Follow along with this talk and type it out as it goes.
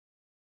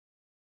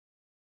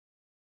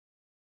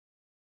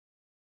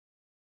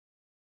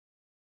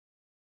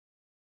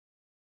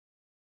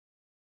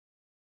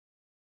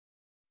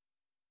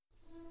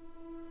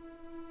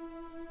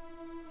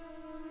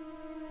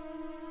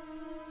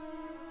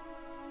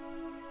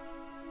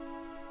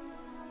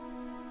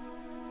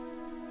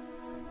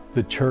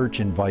The church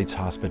invites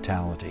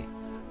hospitality.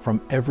 From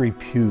every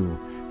pew,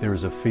 there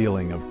is a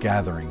feeling of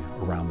gathering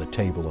around the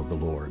table of the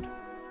Lord.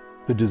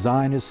 The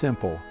design is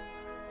simple,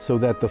 so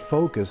that the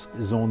focus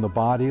is on the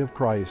body of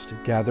Christ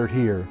gathered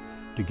here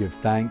to give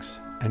thanks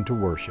and to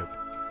worship.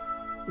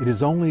 It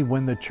is only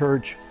when the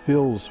church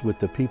fills with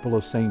the people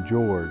of St.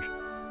 George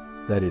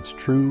that its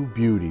true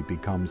beauty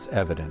becomes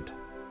evident.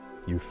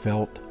 You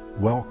felt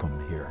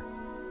welcome here.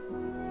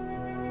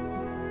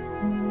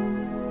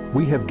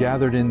 We have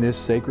gathered in this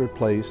sacred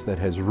place that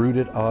has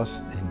rooted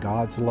us in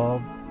God's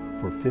love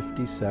for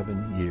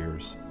 57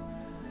 years.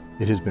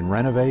 It has been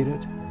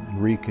renovated and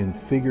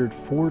reconfigured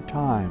 4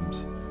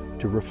 times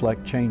to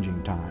reflect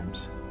changing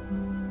times.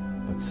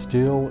 But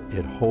still,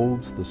 it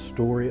holds the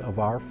story of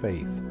our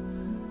faith,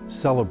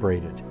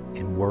 celebrated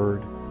in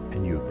Word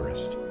and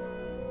Eucharist.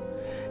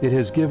 It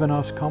has given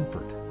us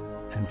comfort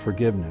and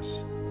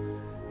forgiveness.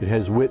 It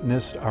has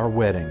witnessed our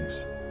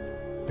weddings,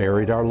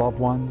 buried our loved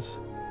ones,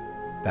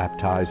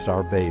 baptized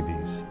our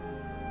babies,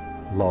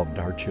 loved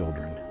our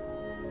children.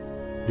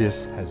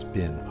 This has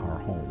been our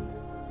home.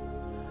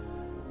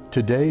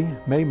 Today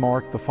may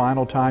mark the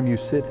final time you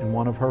sit in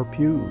one of her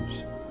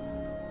pews.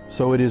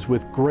 So it is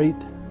with great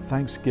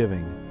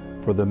thanksgiving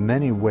for the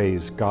many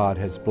ways God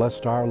has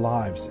blessed our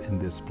lives in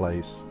this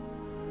place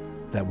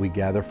that we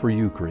gather for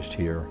Eucharist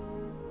here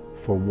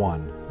for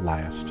one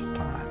last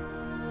time.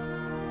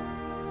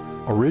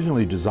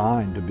 Originally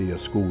designed to be a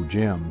school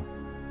gym,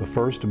 the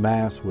first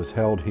Mass was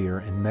held here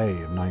in May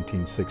of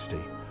 1960,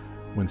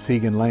 when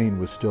Segan Lane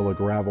was still a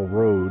gravel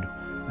road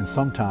and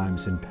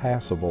sometimes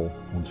impassable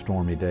on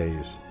stormy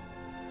days.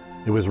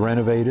 It was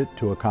renovated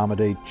to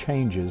accommodate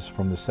changes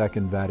from the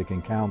Second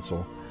Vatican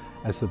Council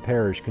as the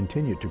parish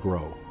continued to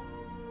grow.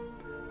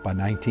 By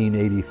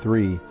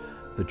 1983,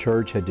 the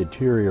church had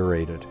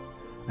deteriorated,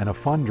 and a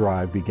fund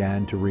drive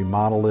began to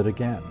remodel it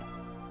again.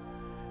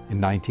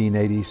 In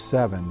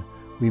 1987,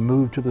 we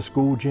moved to the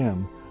school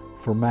gym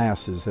for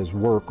Masses as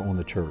work on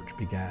the church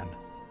began.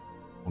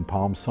 On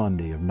Palm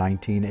Sunday of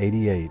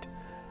 1988,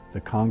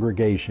 the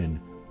congregation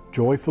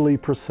joyfully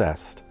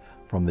processed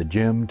from the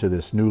gym to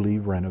this newly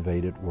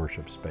renovated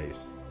worship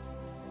space.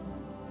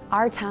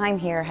 Our time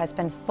here has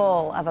been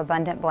full of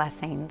abundant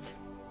blessings.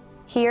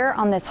 Here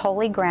on this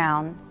holy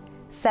ground,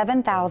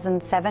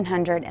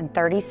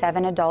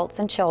 7,737 adults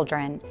and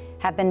children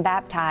have been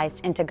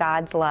baptized into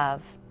God's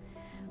love.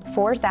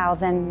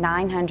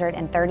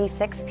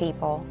 4,936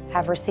 people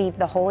have received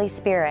the Holy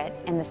Spirit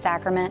in the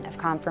sacrament of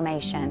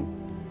confirmation.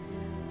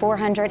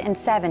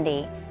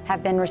 470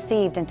 have been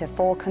received into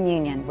full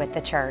communion with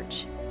the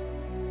Church.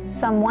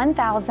 Some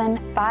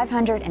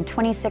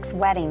 1,526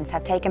 weddings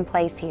have taken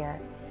place here,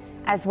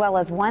 as well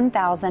as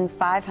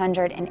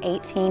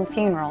 1,518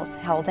 funerals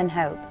held in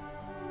hope.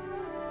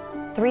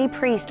 3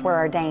 priests were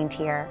ordained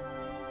here: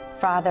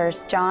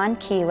 Fathers John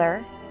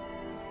Keeler,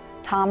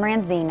 Tom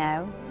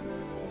Ranzino,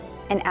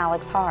 and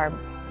Alex Harb.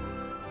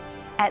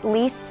 At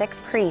least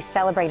 6 priests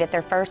celebrated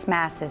their first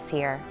Masses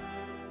here: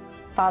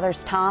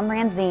 Fathers Tom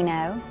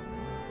Ranzino,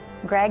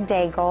 Greg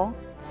Daigle,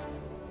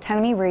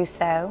 Tony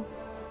Russo,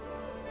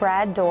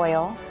 Brad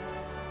Doyle,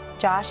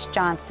 Josh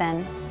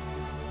Johnson,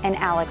 and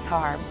Alex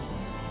Harb.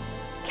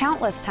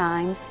 Countless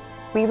times,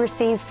 we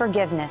received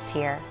forgiveness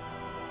here,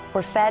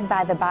 were fed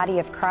by the body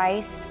of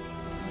Christ,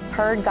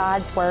 heard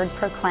God's word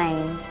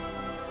proclaimed,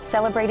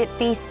 celebrated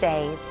feast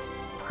days,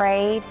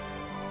 prayed,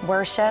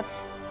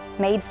 worshiped,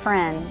 made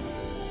friends,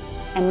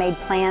 and made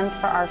plans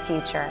for our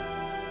future.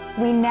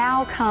 We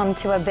now come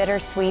to a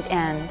bittersweet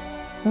end,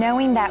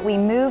 knowing that we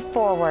move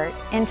forward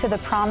into the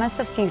promise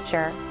of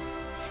future,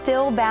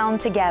 still bound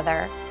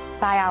together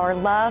by our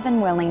love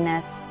and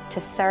willingness to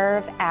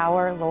serve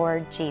our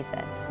Lord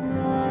Jesus.